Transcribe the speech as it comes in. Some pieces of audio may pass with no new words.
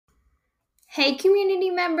Hey, community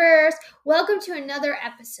members, welcome to another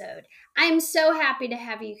episode. I am so happy to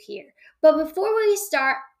have you here. But before we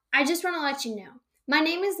start, I just want to let you know my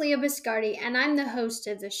name is Leah Biscardi, and I'm the host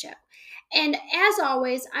of the show. And as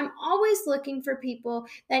always, I'm always looking for people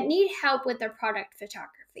that need help with their product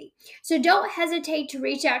photography. So don't hesitate to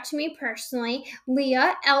reach out to me personally,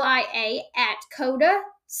 Leah, Lia, at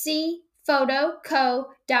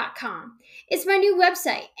CodaCPhotoCo.com. It's my new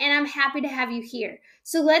website, and I'm happy to have you here.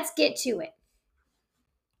 So let's get to it.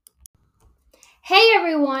 Hey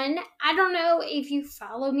everyone, I don't know if you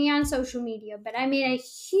follow me on social media, but I made a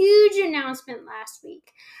huge announcement last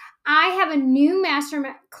week. I have a new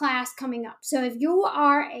master class coming up. So if you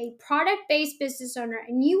are a product-based business owner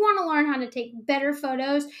and you want to learn how to take better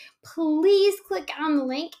photos, please click on the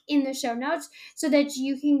link in the show notes so that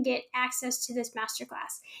you can get access to this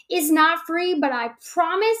masterclass. It's not free, but I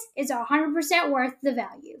promise it's 100% worth the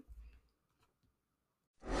value.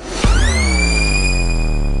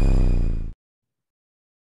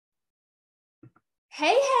 Hey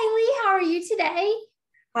Hayley, how are you today?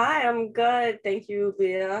 Hi, I'm good. Thank you,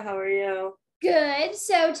 Leah. How are you? Good.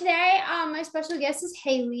 So today, my special guest is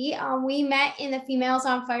Hayley. We met in the Females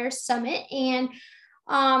on Fire Summit, and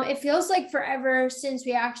it feels like forever since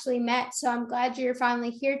we actually met. So I'm glad you're finally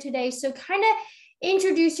here today. So kind of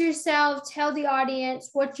introduce yourself, tell the audience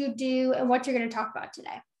what you do and what you're going to talk about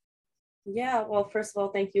today. Yeah, well, first of all,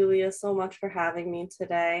 thank you, Leah, so much for having me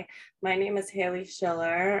today. My name is Hayley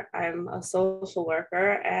Schiller. I'm a social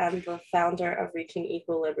worker and the founder of Reaching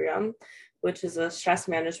Equilibrium, which is a stress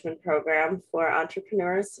management program for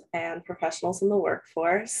entrepreneurs and professionals in the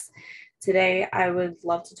workforce. Today, I would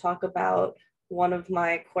love to talk about one of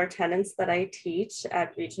my core tenets that I teach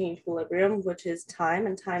at Reaching Equilibrium, which is time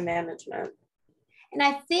and time management. And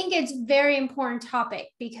I think it's a very important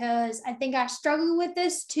topic because I think I struggle with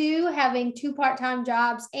this too, having two part-time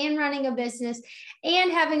jobs and running a business and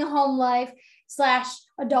having a home life slash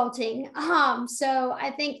adulting. So I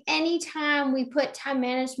think anytime we put time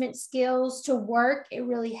management skills to work, it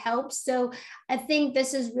really helps. So I think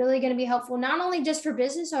this is really going to be helpful, not only just for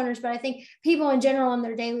business owners, but I think people in general in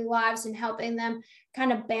their daily lives and helping them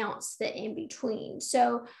kind of balance the in between.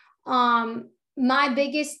 So, my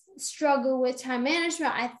biggest struggle with time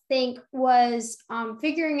management, I think, was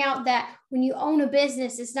figuring out that when you own a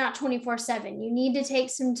business, it's not 24/7. You need to take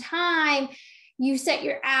some time. You set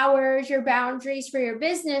your hours, your boundaries for your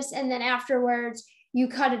business, and then afterwards, you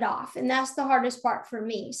cut it off. And that's the hardest part for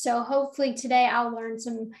me. So hopefully today I'll learn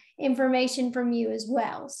some information from you as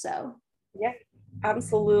well. So, Yeah,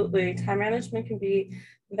 absolutely. Time management can be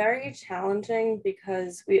very challenging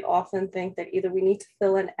because we often think that either we need to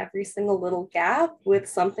fill in every single little gap with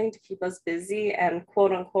something to keep us busy and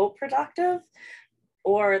quote unquote productive,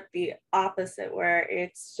 or the opposite, where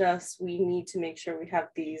it's just we need to make sure we have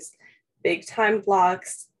these big time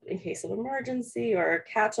blocks in case of emergency or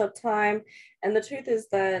catch up time. And the truth is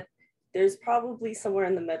that there's probably somewhere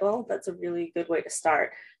in the middle that's a really good way to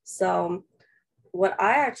start. So, what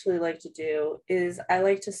I actually like to do is I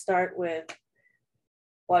like to start with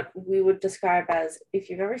what we would describe as, if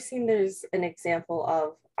you've ever seen, there's an example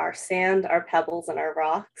of our sand, our pebbles, and our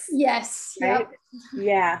rocks. yes. Right? Yep.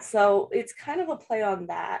 Yeah. So it's kind of a play on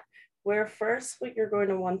that, where first what you're going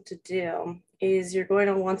to want to do is you're going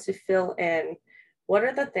to want to fill in what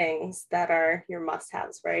are the things that are your must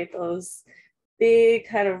haves, right? Those big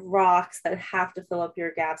kind of rocks that have to fill up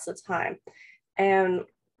your gaps of time. And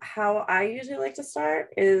how I usually like to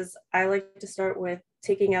start is I like to start with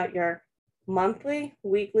taking out your monthly,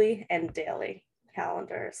 weekly, and daily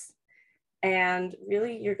calendars. And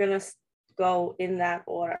really, you're going to go in that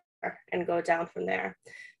order and go down from there.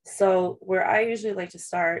 So, where I usually like to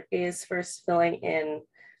start is first filling in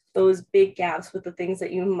those big gaps with the things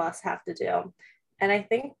that you must have to do. And I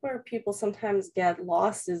think where people sometimes get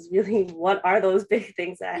lost is really what are those big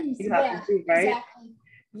things that you have Yeah, to do, right? exactly.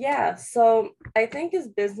 Yeah, so I think as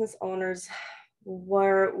business owners,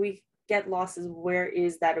 where we get lost is where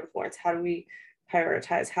is that importance? How do we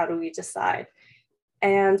prioritize? How do we decide?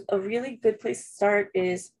 And a really good place to start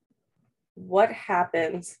is what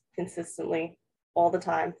happens consistently all the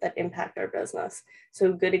time that impact our business. So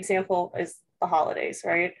a good example is the holidays,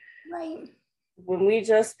 right? Right. When we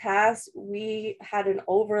just passed, we had an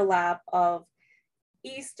overlap of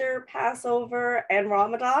Easter, Passover, and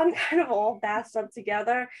Ramadan kind of all bashed up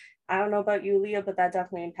together. I don't know about you, Leah, but that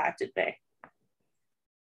definitely impacted me.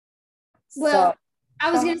 Well, So,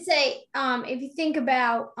 I was going to say, if you think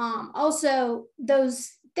about also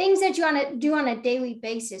those things that you want to do on a daily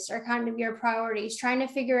basis are kind of your priorities, trying to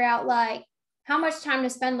figure out like how much time to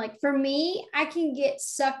spend. Like for me, I can get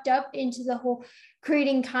sucked up into the whole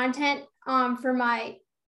creating content for my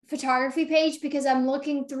photography page because I'm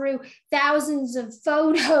looking through thousands of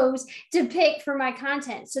photos to pick for my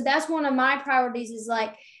content. So that's one of my priorities, is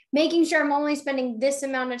like making sure I'm only spending this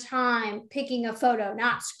amount of time picking a photo,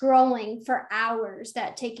 not scrolling for hours,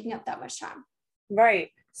 that taking up that much time. Right.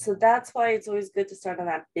 So that's why it's always good to start on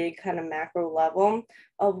that big kind of macro level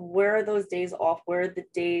of where are those days off, where are the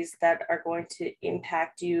days that are going to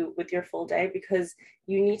impact you with your full day, because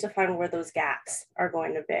you need to find where those gaps are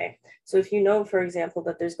going to be. So if you know, for example,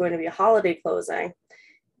 that there's going to be a holiday closing,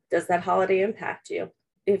 does that holiday impact you?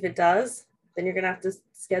 If it does, then you're going to have to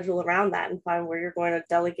schedule around that and find where you're going to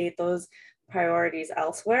delegate those priorities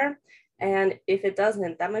elsewhere. And if it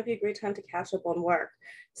doesn't, that might be a great time to catch up on work.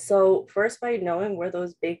 So first, by knowing where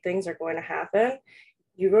those big things are going to happen,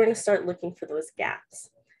 you're going to start looking for those gaps.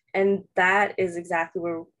 And that is exactly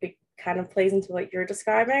where it kind of plays into what you're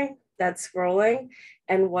describing, that scrolling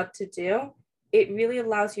and what to do. It really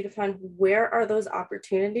allows you to find where are those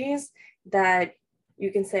opportunities that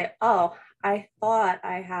you can say, oh, I thought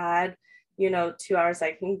I had, 2 hours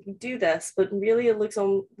I can do this, but really it looks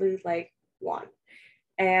only like 1.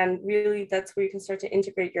 And really that's where you can start to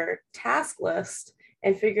integrate your task list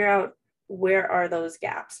and figure out where are those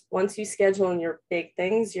gaps. Once you schedule in your big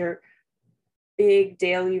things, your big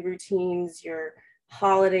daily routines, your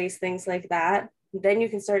holidays, things like that, then you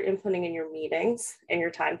can start inputting in your meetings and your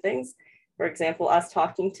time things. For example, us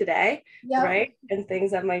talking today, yep. Right? And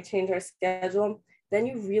things that might change our schedule. Then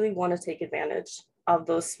you really want to take advantage of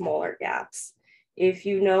those smaller gaps. If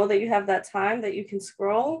you know that you have that time that you can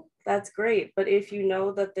scroll, that's great. But if you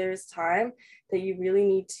know that there's time that you really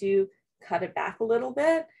need to cut it back a little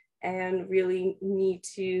bit and really need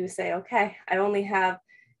to say, okay, I only have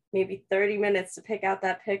maybe 30 minutes to pick out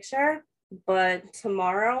that picture, but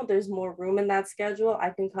tomorrow there's more room in that schedule.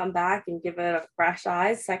 I can come back and give it a fresh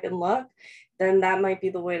eyes, second look, then that might be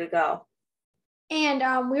the way to go.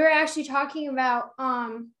 And we were actually talking about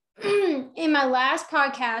in my last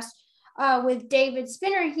podcast with David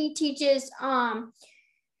Spinner. He teaches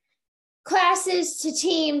classes to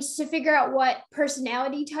teams to figure out what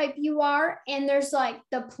personality type you are. And there's like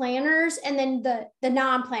the planners and then the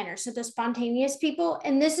non-planners, so the spontaneous people.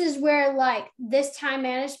 And this is where like this time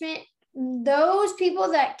management, those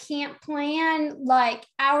people that can't plan like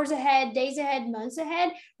hours ahead, days ahead, months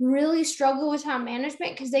ahead, really struggle with time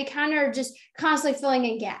management because they kind of are just constantly filling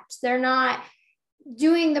in gaps. They're not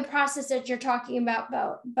doing the process that you're talking about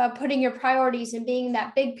putting your priorities and being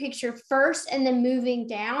that big picture first and then moving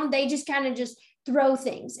down. They just kind of just throw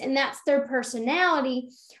things, and that's their personality.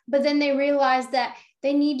 But then they realize that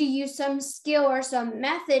they need to use some skill or some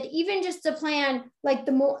method, even just to plan like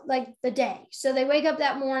the day. So they wake up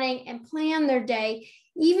that morning and plan their day.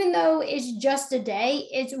 Even though it's just a day,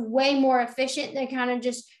 it's way more efficient than kind of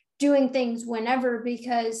just doing things whenever,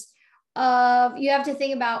 because you have to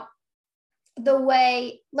think about the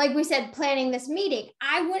way, like we said, planning this meeting.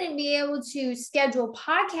 I wouldn't be able to schedule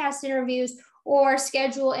podcast interviews or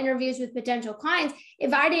schedule interviews with potential clients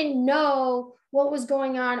if I didn't know what was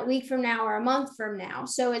going on a week from now or a month from now.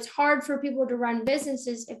 So it's hard for people to run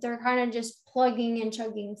businesses if they're kind of just plugging and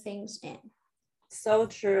chugging things in. So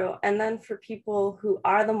true. And then for people who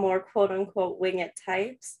are the more quote unquote wing it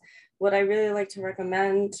types, what I really like to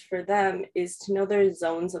recommend for them is to know their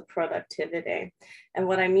zones of productivity. And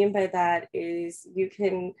what I mean by that is you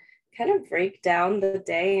can kind of break down the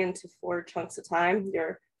day into 4 chunks of time,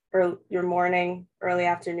 your morning, early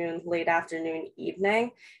afternoon, late afternoon,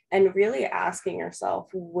 evening, and really asking yourself,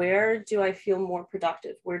 where do I feel more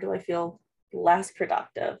productive? Where do I feel less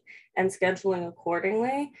productive? And scheduling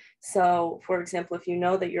accordingly. So for example, if you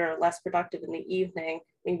know that you're less productive in the evening,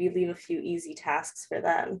 maybe leave a few easy tasks for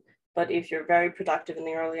them. But if you're very productive in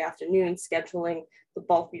the early afternoon, scheduling the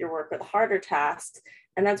bulk of your work or the harder tasks.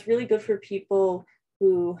 And that's really good for people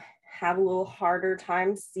who have a little harder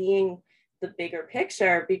time seeing the bigger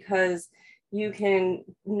picture, because you can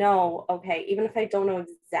know, okay, even if I don't know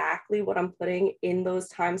exactly what I'm putting in those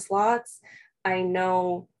time slots, I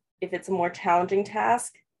know if it's a more challenging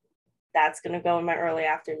task, that's going to go in my early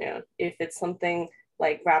afternoon. If it's something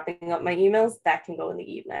like wrapping up my emails, that can go in the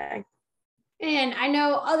evening. And I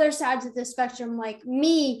know other sides of the spectrum, like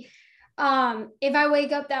me, if I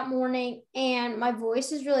wake up that morning and my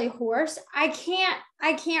voice is really hoarse, I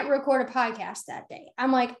can't record a podcast that day.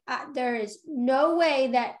 I'm like, there is no way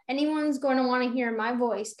that anyone's going to want to hear my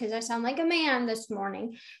voice because I sound like a man this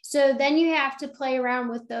morning. So then you have to play around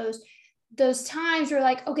with those times where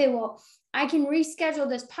like, okay, well, I can reschedule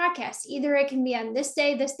this podcast. Either it can be on this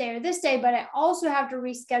day, or this day, but I also have to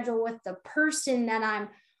reschedule with the person that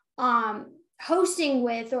I'm hosting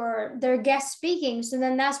with or their guest speaking. So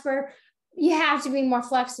then that's where you have to be more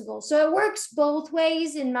flexible. So it works both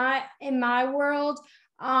ways in my world.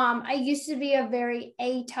 I used to be a very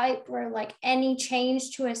A type where like any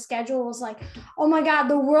change to a schedule was like, oh my God,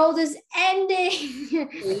 the world is ending.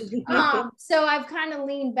 So I've kind of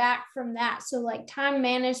leaned back from that. So like time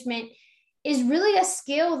management is really a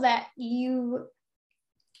skill that you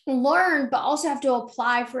learn, but also have to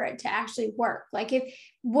apply for it to actually work. Like if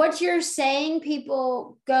what you're saying,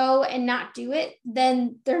 people go and not do it,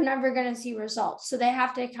 then they're never going to see results. So they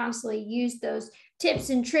have to constantly use those tips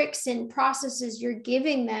and tricks and processes you're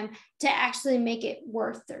giving them to actually make it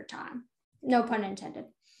worth their time. No pun intended.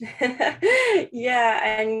 Yeah,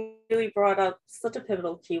 and you really brought up such a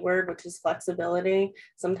pivotal keyword, which is flexibility.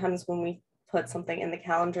 Sometimes when we put something in the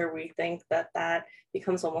calendar, we think that that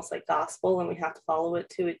becomes almost like gospel and we have to follow it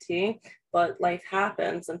to a T, but life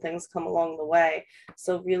happens and things come along the way.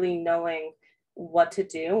 So really knowing what to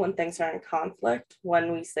do when things are in conflict,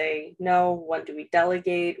 when we say no, when do we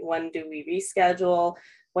delegate, when do we reschedule,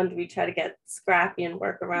 when do we try to get scrappy and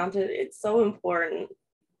work around it, it's so important.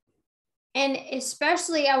 And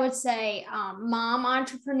especially I would say mom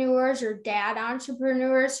entrepreneurs or dad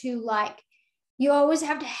entrepreneurs who like, you always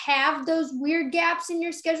have to have those weird gaps in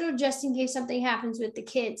your schedule just in case something happens with the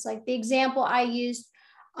kids. Like the example I used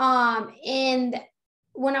in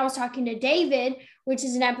when I was talking to David, which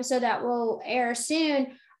is an episode that will air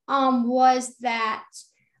soon, was that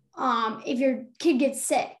if your kid gets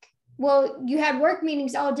sick, well, you had work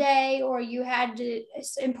meetings all day or you had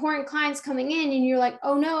important clients coming in and you're like,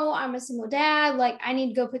 oh no, I'm a single dad. Like I need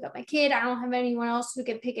to go pick up my kid. I don't have anyone else who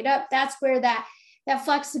can pick it up. That's where that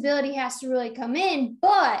flexibility has to really come in.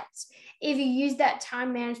 But if you use that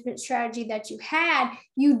time management strategy that you had,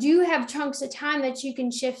 you do have chunks of time that you can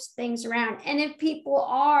shift things around. And if people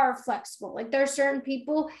are flexible, like there are certain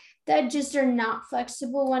people that just are not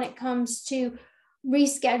flexible when it comes to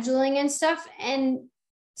rescheduling and stuff. And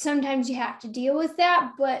sometimes you have to deal with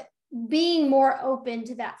that, but being more open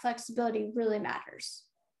to that flexibility really matters.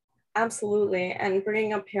 Absolutely. And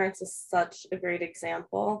bringing up parents is such a great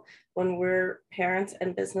example. When we're parents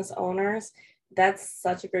and business owners, that's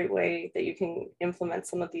such a great way that you can implement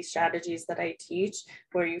some of these strategies that I teach,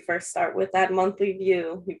 where you first start with that monthly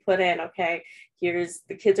view. You put in, okay, here's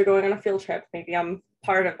the kids are going on a field trip. Maybe I'm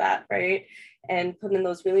part of that, right? And put in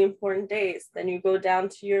those really important days. Then you go down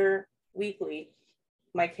to your weekly.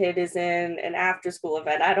 My kid is in an after school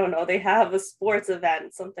event. I don't know, they have a sports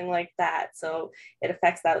event, something like that. So it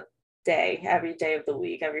affects that day, every day of the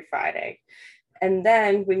week, every Friday. And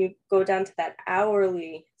then when you go down to that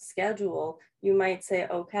hourly schedule, you might say,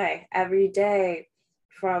 okay, every day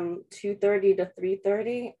from 2:30 to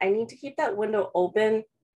 3:30, I need to keep that window open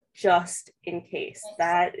just in case.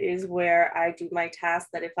 That is where I do my task,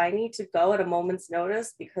 that if I need to go at a moment's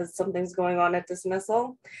notice because something's going on at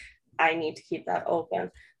dismissal, I need to keep that open.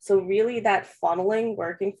 So really that funneling,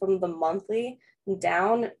 working from the monthly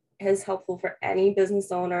down, is helpful for any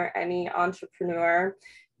business owner, any entrepreneur,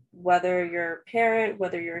 whether you're a parent,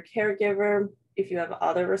 whether you're a caregiver, if you have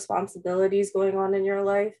other responsibilities going on in your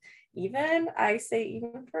life. Even I say,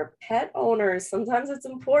 even for pet owners, sometimes it's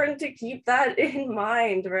important to keep that in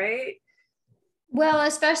mind, right? Well,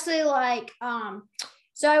 especially like,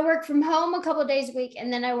 so I work from home a couple of days a week,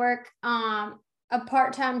 and then I work a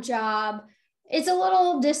part-time job. It's a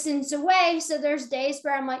little distance away, so there's days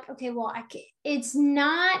where I'm like, okay, well, it's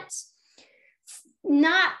not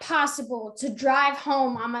possible to drive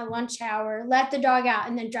home on my lunch hour, let the dog out,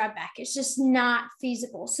 and then drive back. It's just not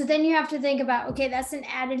feasible. So then you have to think about, okay, that's an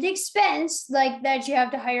added expense, like that you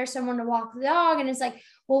have to hire someone to walk the dog. And it's like,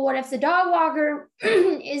 well, what if the dog walker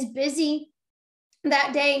is busy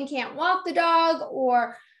that day and can't walk the dog,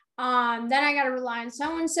 or then I got to rely on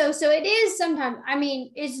so-and-so. So it is sometimes, I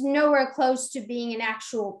mean, it's nowhere close to being an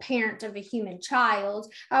actual parent of a human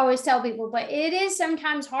child. I always tell people, but it is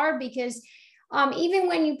sometimes hard because even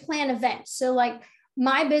when you plan events. So like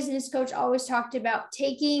my business coach always talked about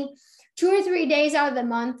taking 2 or 3 days out of the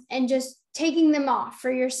month and just taking them off for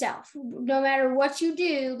yourself. No matter what you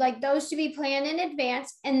do, like those to be planned in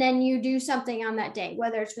advance, and then you do something on that day,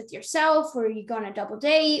 whether it's with yourself or you go on a double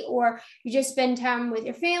date or you just spend time with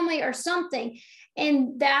your family or something.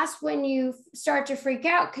 And that's when you start to freak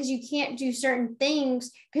out because you can't do certain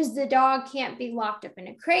things because the dog can't be locked up in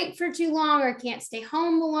a crate for too long or can't stay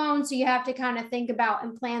home alone. So you have to kind of think about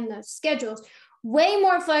and plan those schedules. Way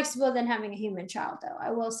more flexible than having a human child, though. I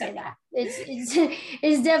will say that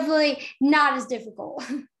it's definitely not as difficult.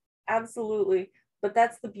 Absolutely. But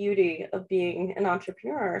that's the beauty of being an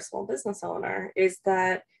entrepreneur or a small business owner, is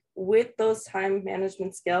that with those time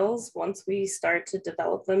management skills, once we start to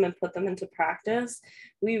develop them and put them into practice,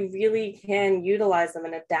 we really can utilize them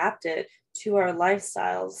and adapt it to our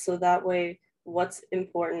lifestyles. So that way, what's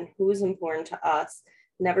important, who's important to us,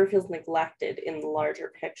 never feels neglected in the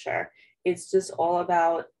larger picture. It's just all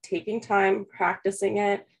about taking time, practicing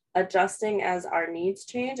it, adjusting as our needs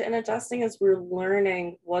change, and adjusting as we're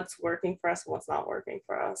learning what's working for us and what's not working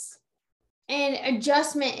for us. And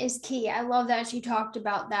adjustment is key. I love that you talked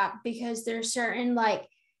about that, because there's certain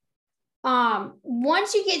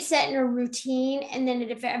once you get set in a routine, and then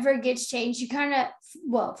if it ever gets changed, you kind of,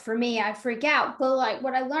 well, for me, I freak out. But like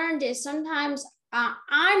what I learned is sometimes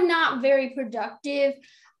I'm not very productive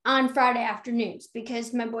on Friday afternoons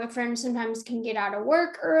because my boyfriend sometimes can get out of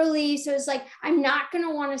work early. So it's like, I'm not going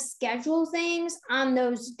to want to schedule things on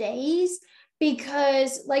those days,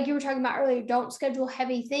 because like you were talking about earlier, don't schedule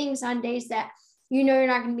heavy things on days that you know you're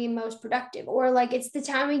not going to be most productive. Or like, it's the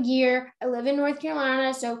time of year. I live in North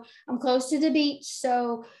Carolina, so I'm close to the beach.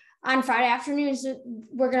 So on Friday afternoons,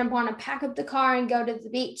 we're going to want to pack up the car and go to the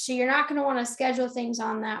beach. So you're not going to want to schedule things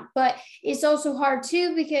on that. But it's also hard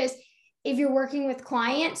too, because if you're working with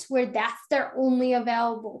clients where that's their only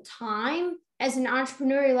available time, as an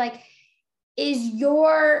entrepreneur, like,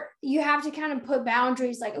 you have to kind of put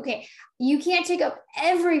boundaries, like, okay, you can't take up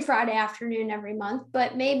every Friday afternoon every month,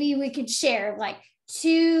 but maybe we could share like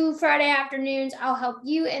 2 Friday afternoons, I'll help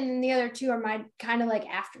you, and then the other 2 are my kind of like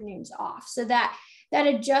afternoons off. So that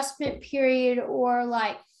adjustment period, or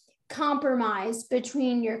like compromise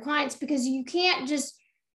between your clients, because you can't just,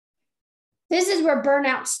 this is where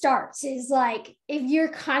burnout starts, is like, if you're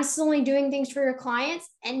constantly doing things for your clients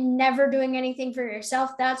and never doing anything for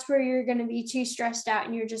yourself, that's where you're going to be too stressed out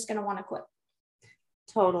and you're just going to want to quit.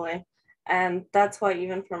 Totally. And that's why,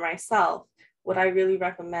 even for myself, what I really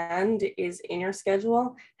recommend is, in your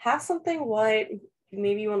schedule, have something, what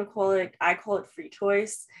maybe you want to call it, I call it free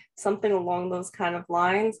choice, something along those kind of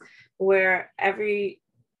lines, where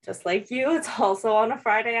just like you, it's also on a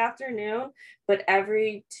Friday afternoon, but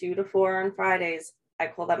every 2 to 4 on Fridays, I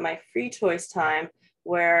call that my free choice time,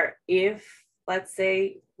 where if, let's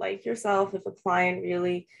say, like yourself, if a client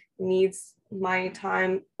really needs my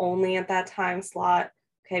time only at that time slot,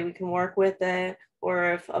 okay, we can work with it.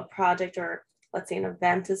 Or if a project, or let's say an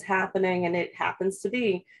event is happening and it happens to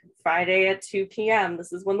be Friday at 2 p.m.,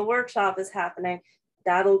 this is when the workshop is happening,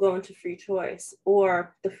 that'll go into free choice.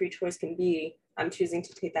 Or the free choice can be, I'm choosing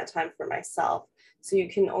to take that time for myself. So you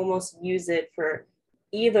can almost use it for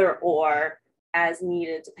either or as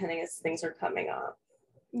needed, depending as things are coming up.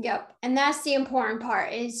 Yep. And that's the important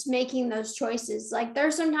part, is making those choices. Like,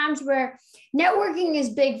 there's some times where networking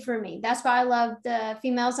is big for me. That's why I love the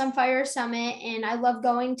Females on Fire Summit. And I love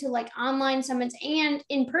going to like online summits and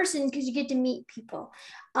in person, because you get to meet people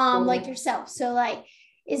like yourself. So like,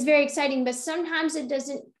 it's very exciting, but sometimes it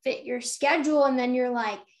doesn't fit your schedule. And then you're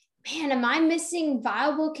like, man, am I missing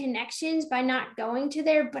viable connections by not going to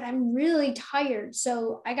there? But I'm really tired.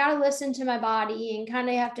 So I got to listen to my body and kind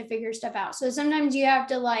of have to figure stuff out. So sometimes you have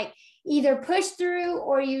to like either push through,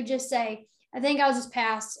 or you just say, I think I'll just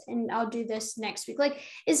pass and I'll do this next week. Like,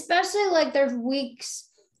 especially like there's weeks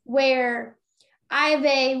where I have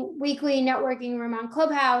a weekly networking room on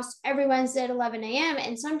Clubhouse every Wednesday at 11 a.m.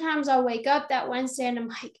 And sometimes I'll wake up that Wednesday and I'm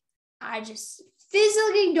like, I just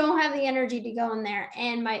physically don't have the energy to go in there.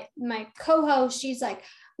 And my co-host, she's like,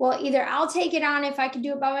 well, either I'll take it on if I can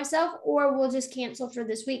do it by myself, or we'll just cancel for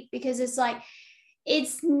this week, because it's like,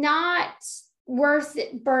 it's not worth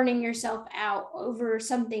it burning yourself out over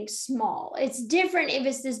something small. It's different if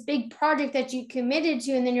it's this big project that you committed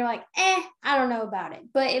to and then you're like, I don't know about it.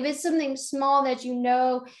 But if it's something small that you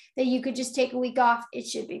know that you could just take a week off, it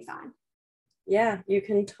should be fine. Yeah, you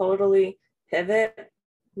can totally pivot,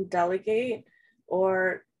 delegate,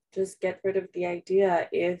 or just get rid of the idea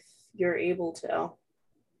if you're able to.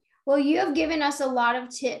 Well, you have given us a lot of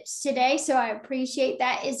tips today, so I appreciate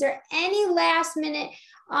that. Is there any last minute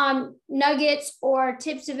nuggets or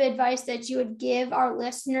tips of advice that you would give our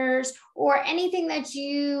listeners, or anything that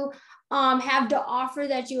you have to offer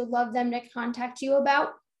that you would love them to contact you about?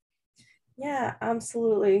 Yeah,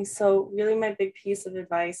 absolutely. So really, my big piece of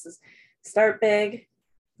advice is start big,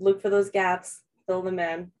 look for those gaps, fill them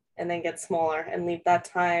in, and then get smaller, and leave that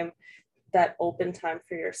time, that open time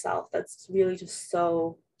for yourself. That's really just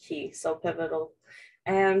so key, so pivotal.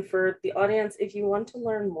 And for the audience, if you want to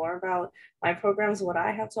learn more about my programs, what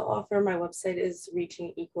I have to offer, my website is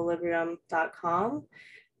reachingequilibrium.com.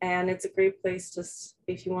 And it's a great place just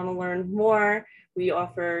if you want to learn more. We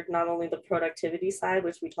offer not only the productivity side,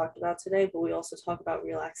 which we talked about today, but we also talk about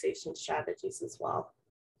relaxation strategies as well.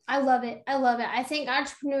 I love it. I love it. I think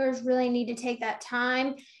entrepreneurs really need to take that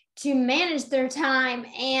time to manage their time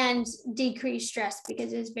and decrease stress,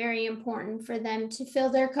 because it's very important for them to fill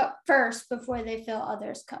their cup first before they fill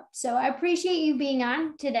others' cup. So I appreciate you being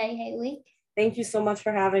on today, Hayley. Thank you so much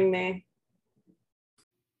for having me.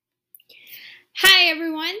 Hi,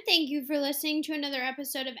 everyone. Thank you for listening to another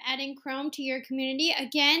episode of Adding Chrome to Your Community.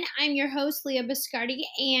 Again, I'm your host, Leah Biscardi,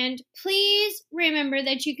 and please remember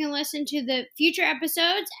that you can listen to the future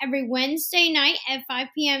episodes every Wednesday night at 5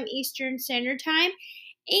 p.m. Eastern Standard Time.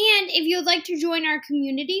 And if you would like to join our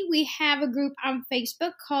community, we have a group on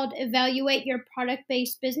Facebook called Evaluate Your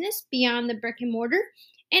Product-Based Business Beyond the Brick and Mortar.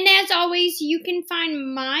 And as always, you can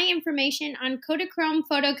find my information on Kodachrome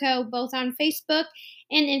Photo Co. both on Facebook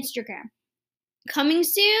and Instagram. Coming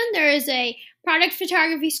soon, there is a product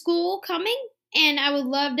photography school coming, and I would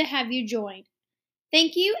love to have you join.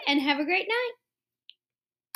 Thank you, and have a great night.